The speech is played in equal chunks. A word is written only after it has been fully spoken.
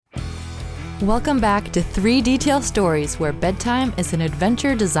Welcome back to 3 Detail Stories, where bedtime is an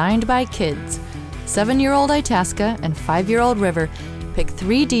adventure designed by kids. 7-year-old Itasca and 5-year-old River pick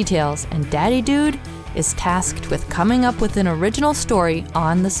 3 details, and Daddy Dude is tasked with coming up with an original story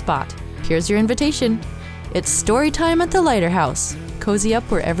on the spot. Here's your invitation. It's story time at the Lighter House. Cozy up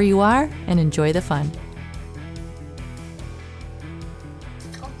wherever you are and enjoy the fun.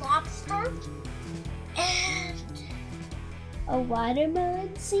 A lobster and a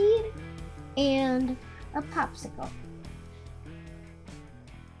watermelon seed and a popsicle.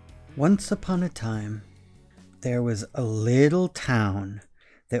 Once upon a time, there was a little town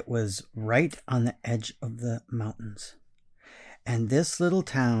that was right on the edge of the mountains. And this little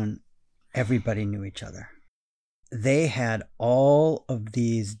town, everybody knew each other. They had all of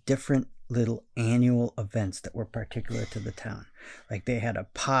these different little annual events that were particular to the town. Like they had a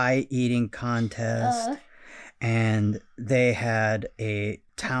pie eating contest, and they had a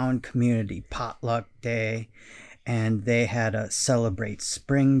town community potluck day, and they had a celebrate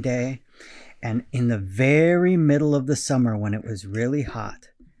spring day. And in the very middle of the summer, when it was really hot,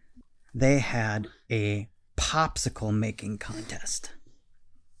 they had a popsicle making contest.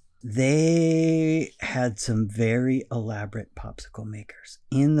 They had some very elaborate popsicle makers.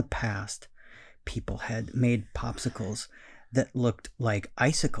 In the past, people had made popsicles that looked like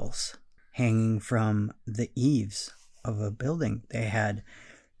icicles hanging from the eaves of a building. They had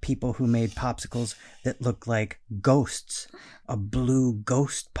people who made popsicles that looked like ghosts. A blue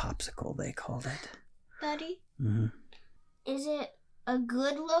ghost popsicle, they called it. Daddy, Is it a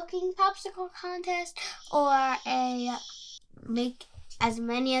good-looking popsicle contest or a make as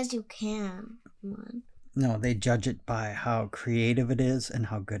many as you can one? No, they judge it by how creative it is and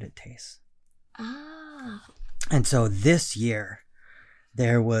how good it tastes. Ah. And so this year,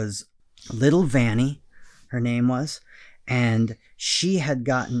 there was little Vanny, her name was, and she had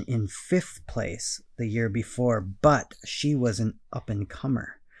gotten in 5th place the year before, but she was an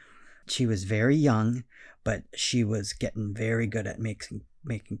up-and-comer. She was very young, but she was getting very good at making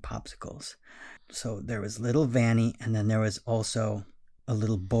popsicles. So there was little Vanny, and then there was also a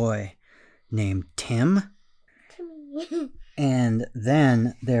little boy named Tim. And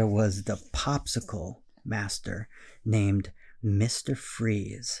then there was the popsicle master named Mr.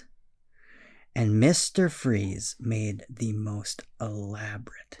 Freeze. And Mr. Freeze made the most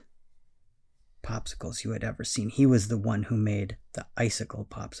elaborate popsicles you had ever seen. He was the one who made the icicle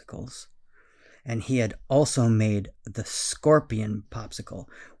popsicles. And he had also made the scorpion popsicle,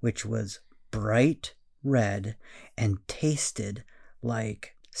 which was bright red and tasted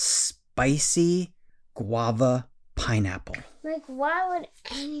like spicy guava pineapple. Like, why would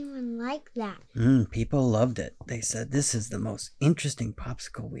anyone like that? People loved it. They said, this is the most interesting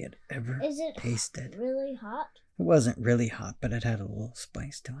popsicle we had ever tasted. Is it really hot? It wasn't really hot, but it had a little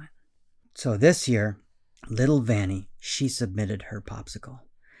spice to it. So this year, little Vanny, she submitted her popsicle.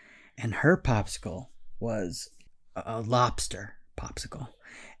 And her popsicle was a lobster popsicle.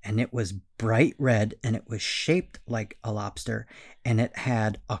 And it was bright red, and it was shaped like a lobster, and it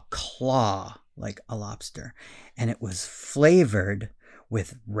had a claw like a lobster. And it was flavored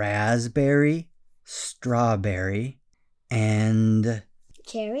with raspberry, strawberry, and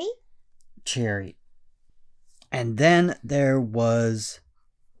cherry. And then there was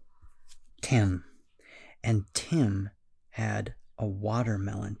Tim. And Tim had a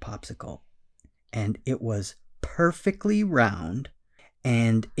watermelon popsicle. And it was perfectly round,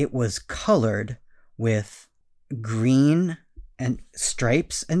 and it was colored with green and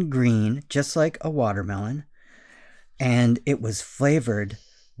stripes and green, just like a watermelon. And it was flavored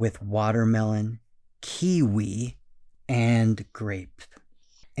with watermelon, kiwi, and grape.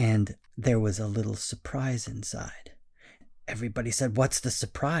 And there was a little surprise inside. Everybody said, "What's the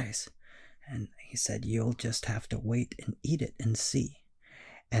surprise?" And he said, "You'll just have to wait and eat it and see."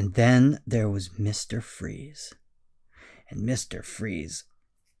 And then there was Mr. Freeze. And Mr. Freeze,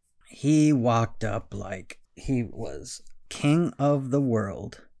 he walked up like he was king of the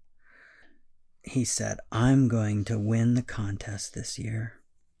world. He said, "I'm going to win the contest this year."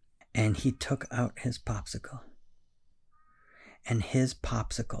 And he took out his popsicle. And his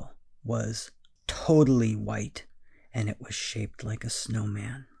popsicle was totally white, and it was shaped like a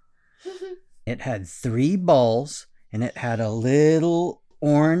snowman. It had 3 balls, and it had a little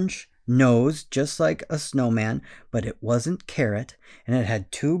orange nose, just like a snowman, but it wasn't carrot, and it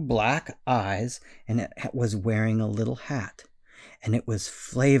had 2 black eyes, and it was wearing a little hat, and it was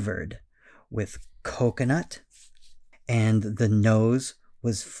flavored with coconut, and the nose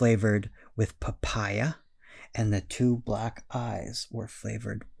was flavored with papaya, and the 2 black eyes were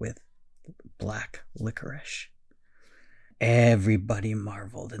flavored with black licorice. everybody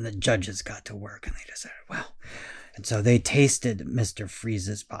marveled, and the judges got to work, and they decided, well. And so they tasted Mr.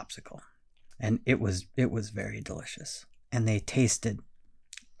 Freeze's popsicle, and it was very delicious. And they tasted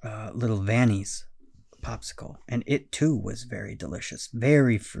little Vanny's popsicle, and it too was very delicious,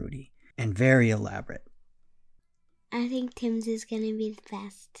 very fruity, and very elaborate. I think Tim's is going to be the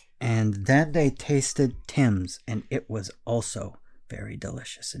best. And then they tasted Tim's, and it was also very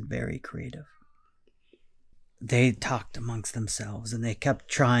delicious and very creative. They talked amongst themselves, and they kept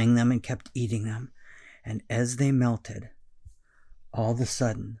trying them and kept eating them. And as they melted, all of a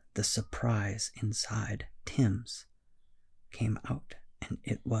sudden, the surprise inside Tim's came out, and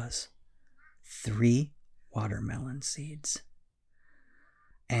it was 3 watermelon seeds.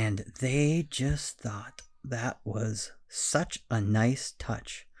 And they just thought that was such a nice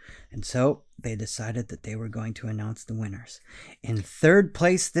touch. And so they decided that they were going to announce the winners. In 3rd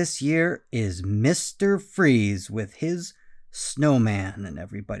place this year is Mr. Freeze with his snowman, and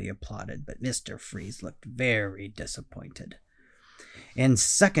everybody applauded, but Mr. Freeze looked very disappointed. In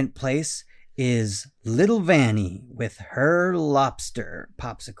 2nd place is Little Vanny with her lobster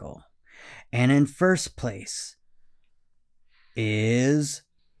popsicle. And in 1st place is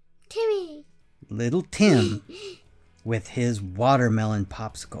Timmy. Little Tim with his watermelon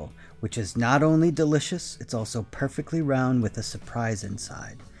popsicle, which is not only delicious, it's also perfectly round with a surprise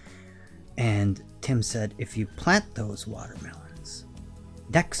inside. And Tim said, if you plant those watermelons,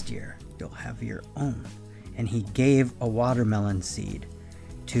 next year you'll have your own. And he gave a watermelon seed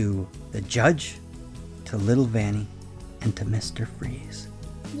to the judge, to Little Vanny, and to Mr. Freeze.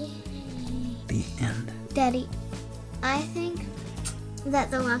 Yay. The end. Daddy, I think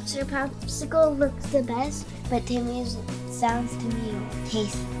that the lobster popsicle looks the best, but Timmy's sounds to me will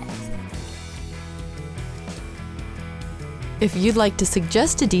taste the best. If you'd like to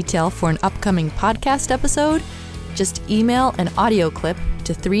suggest a detail for an upcoming podcast episode, just email an audio clip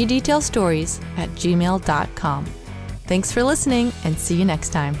to 3detailstories@gmail.com. Thanks for listening, and see you next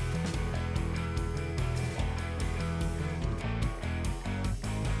time.